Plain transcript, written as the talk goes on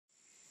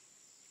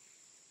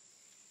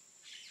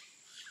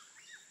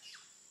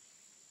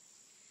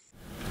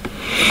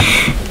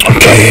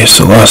Okay,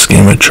 so last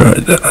game I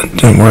tried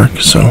didn't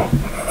work. So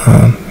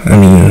I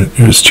mean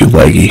it was too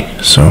laggy.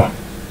 So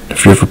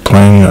if you're ever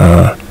playing,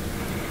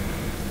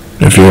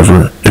 if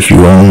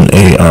you own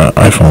a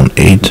iPhone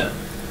 8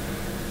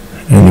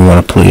 and you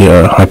want to play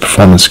a high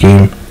performance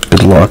game,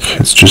 good luck.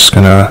 It's just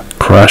gonna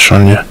crash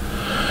on you.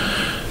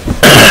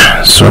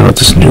 So I got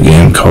this new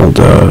game called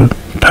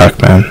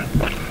Pac-Man.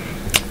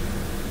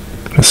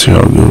 Let's see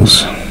how it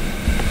goes.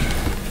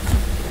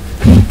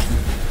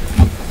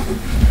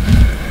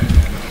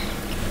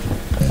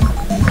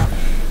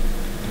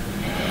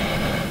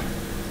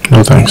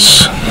 No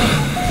thanks.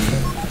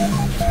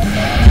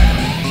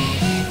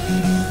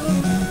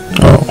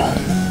 Oh,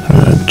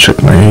 I'm gonna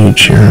check my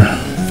age here.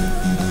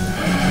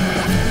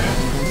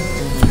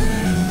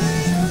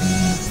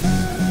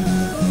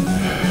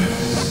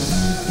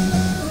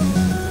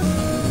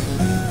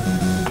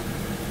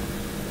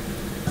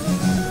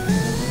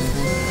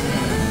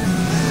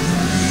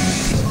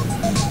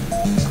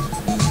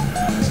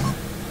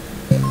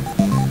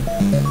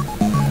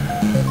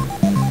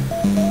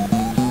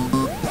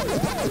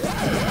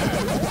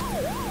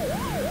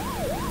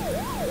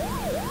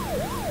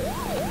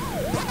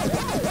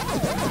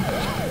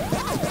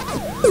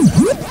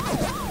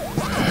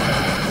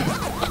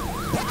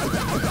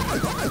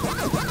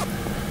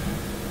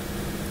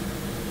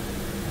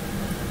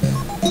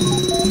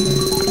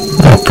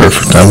 Oh,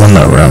 perfect. I won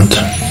that round.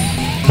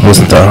 It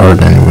wasn't that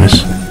hard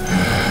anyways.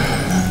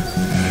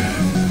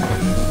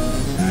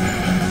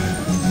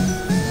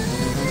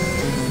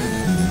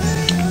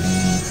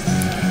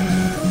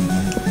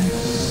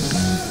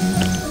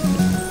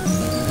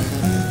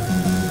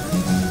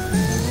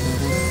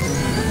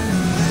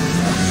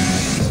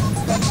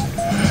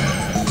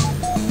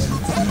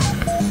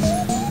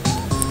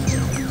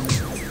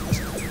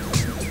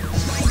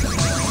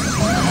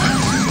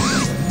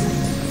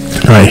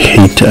 I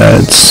hate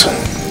ads.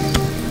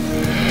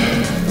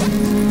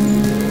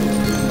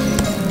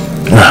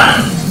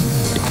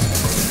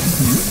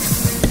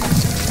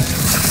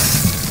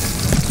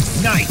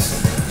 Nice.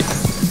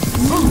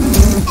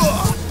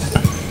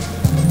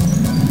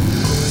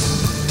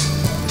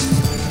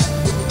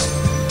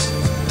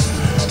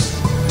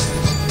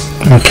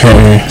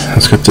 Okay,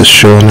 let's get this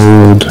show on the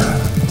road.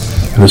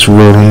 This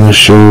road on the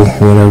show,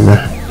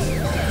 whatever.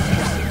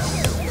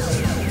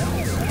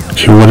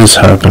 Okay, what is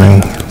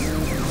happening?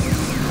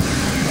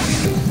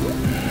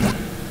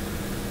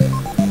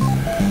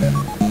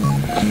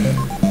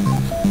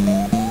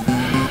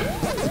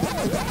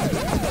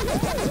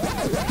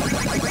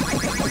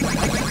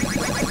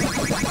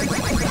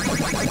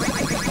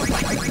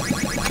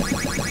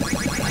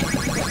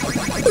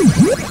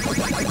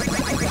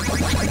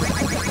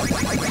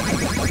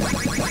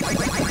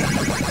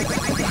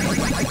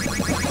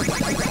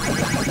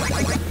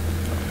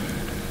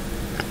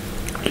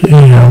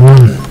 Yeah, I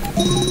won.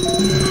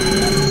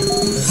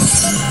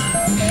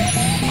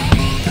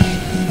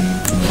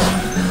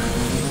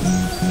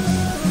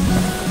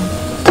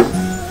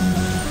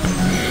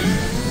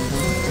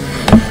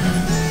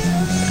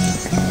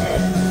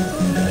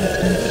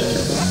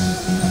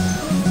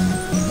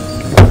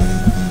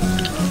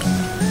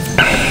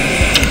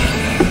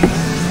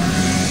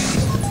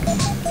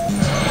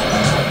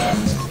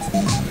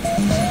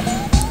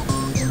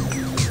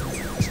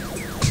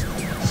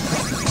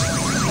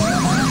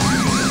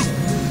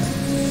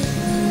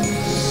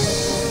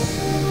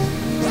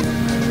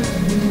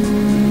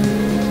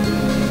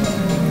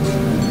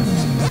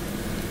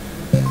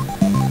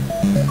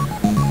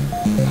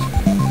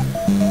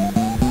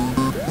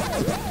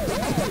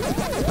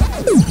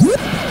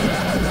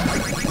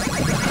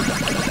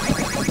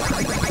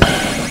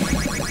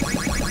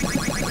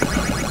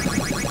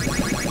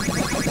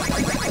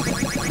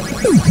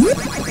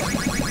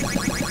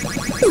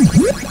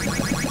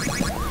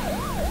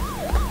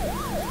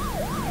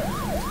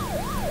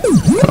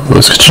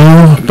 Let's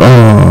continue.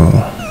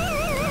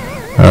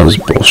 Oh, that was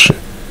bullshit.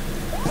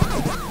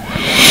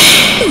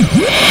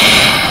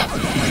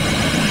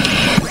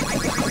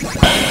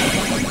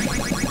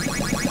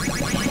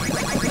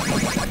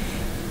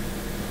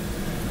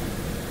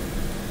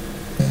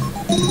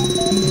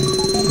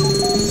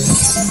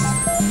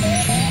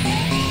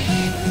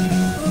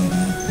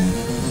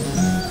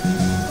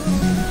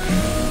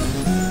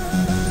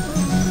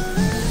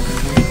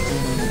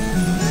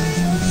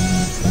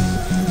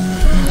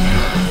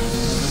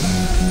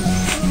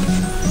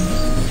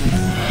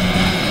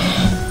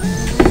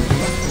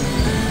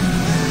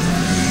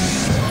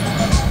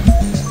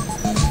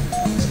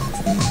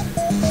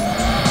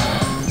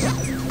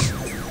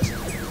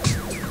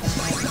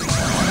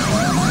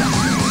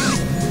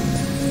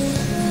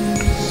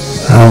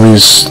 All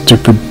these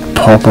stupid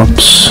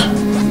pop-ups.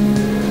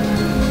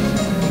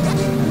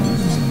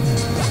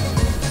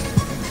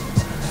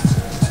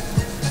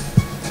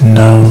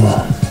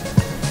 No.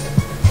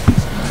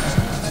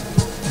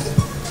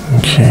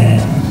 Okay.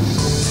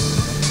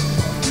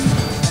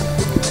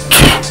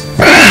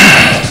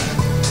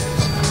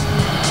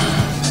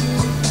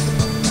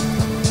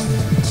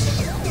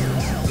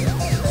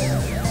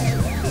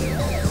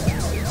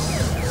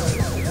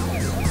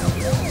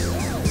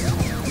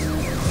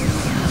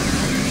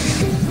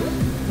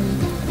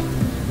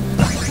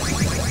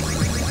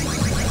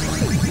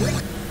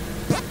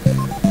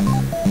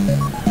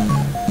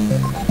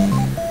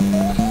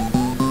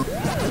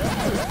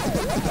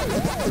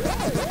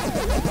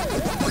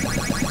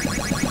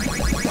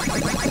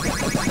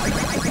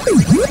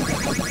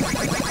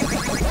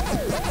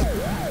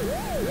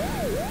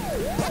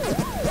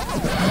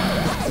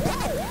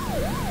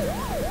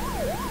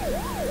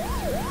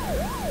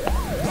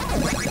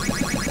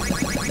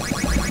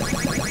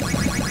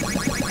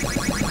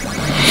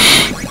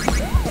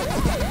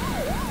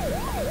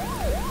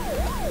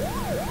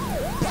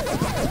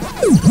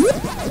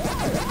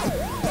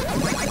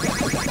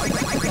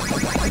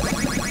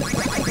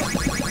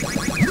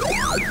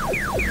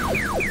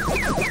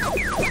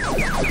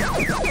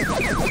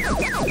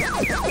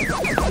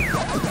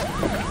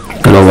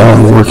 lot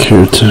of work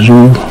here to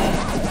do.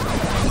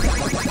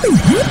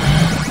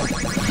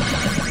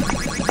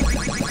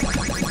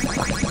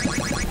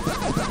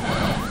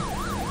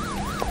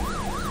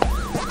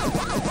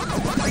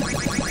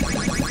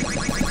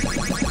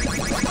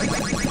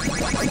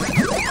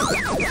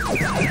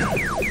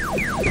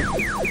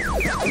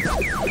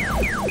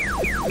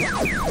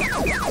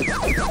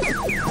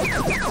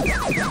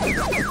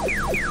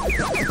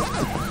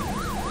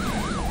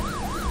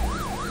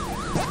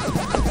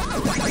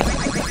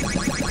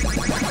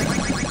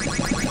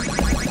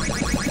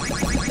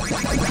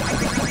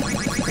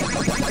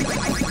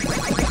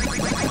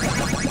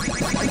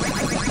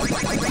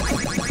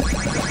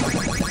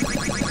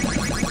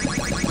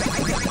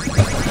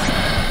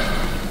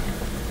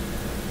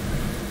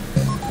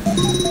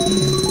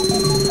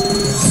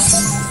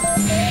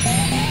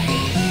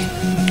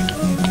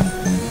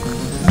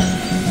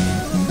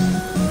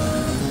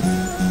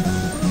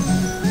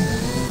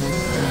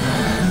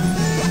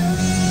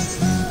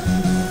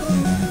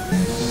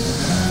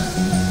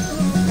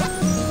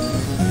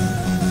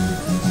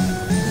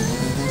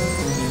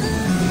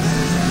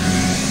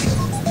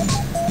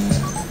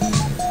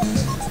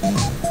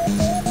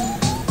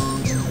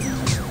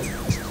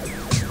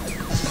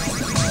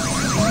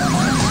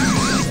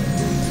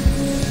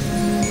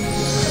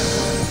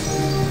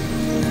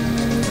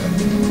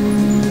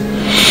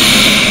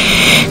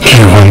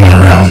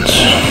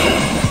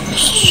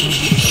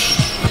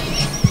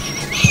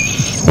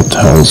 What the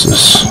hell is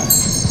this?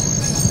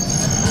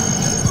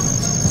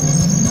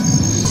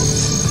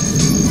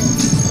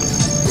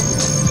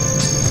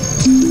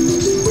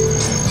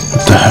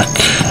 What the heck?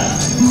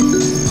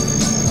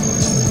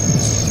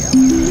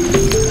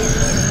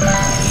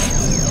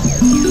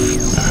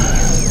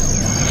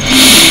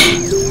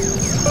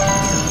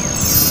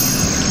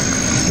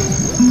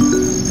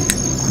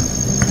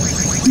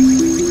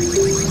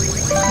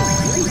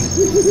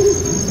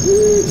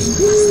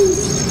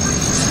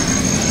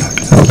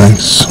 Oh,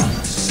 thanks.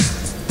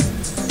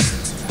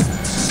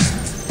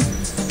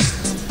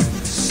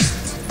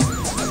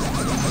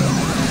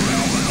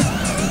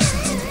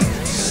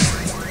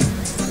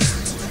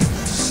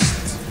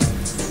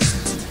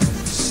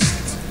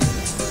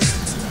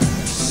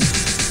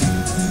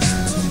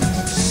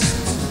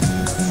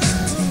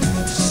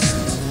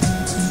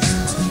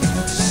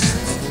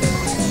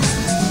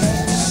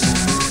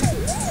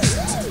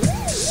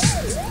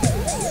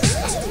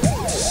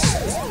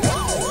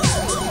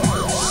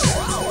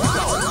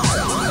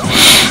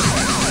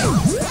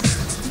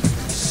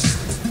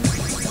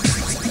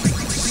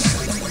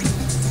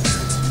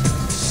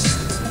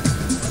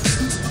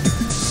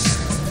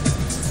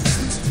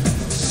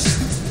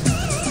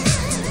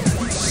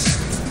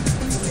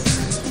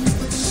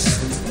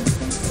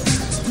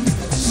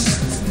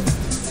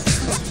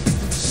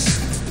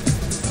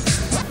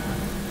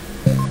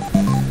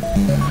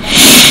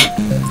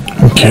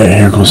 Okay,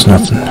 here goes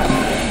nothing.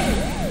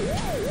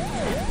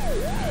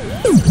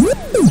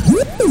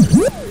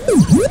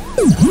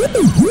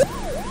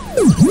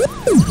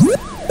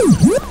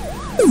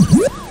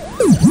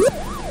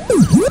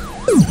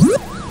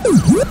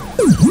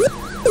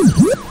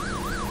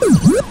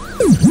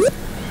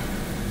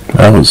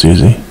 That was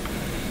easy.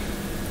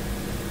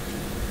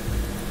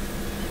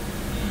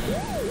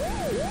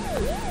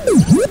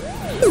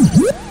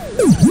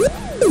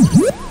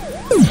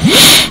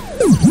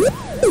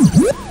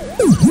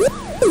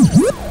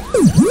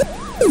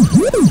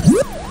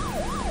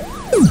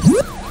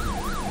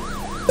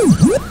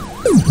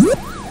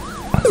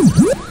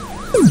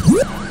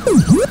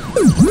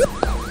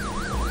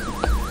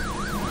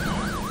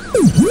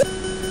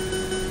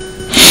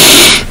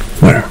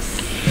 There.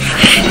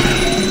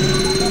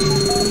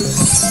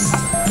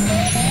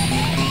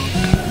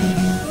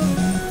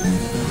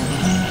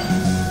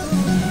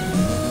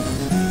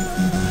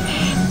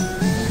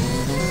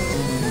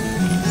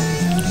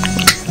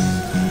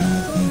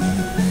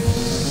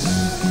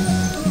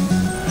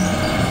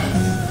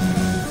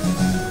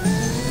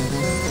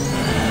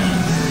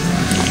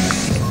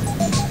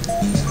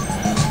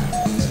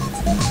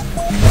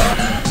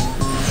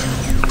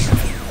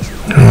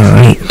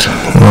 Alright,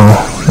 well,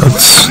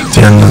 that's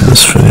the end of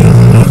this video.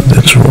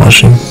 Thanks for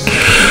watching.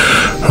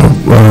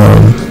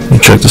 You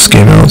check this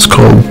game out. It's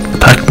called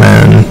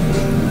Pac-Man.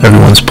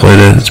 Everyone's played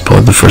it. It's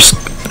probably the first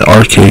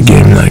arcade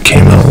game that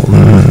came out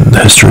in the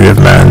history of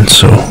man.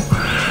 So,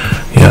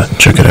 yeah,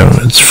 check it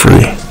out. It's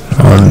free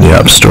on the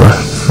App Store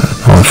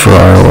for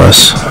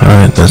iOS.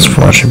 Alright, thanks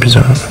for watching. Peace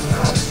out.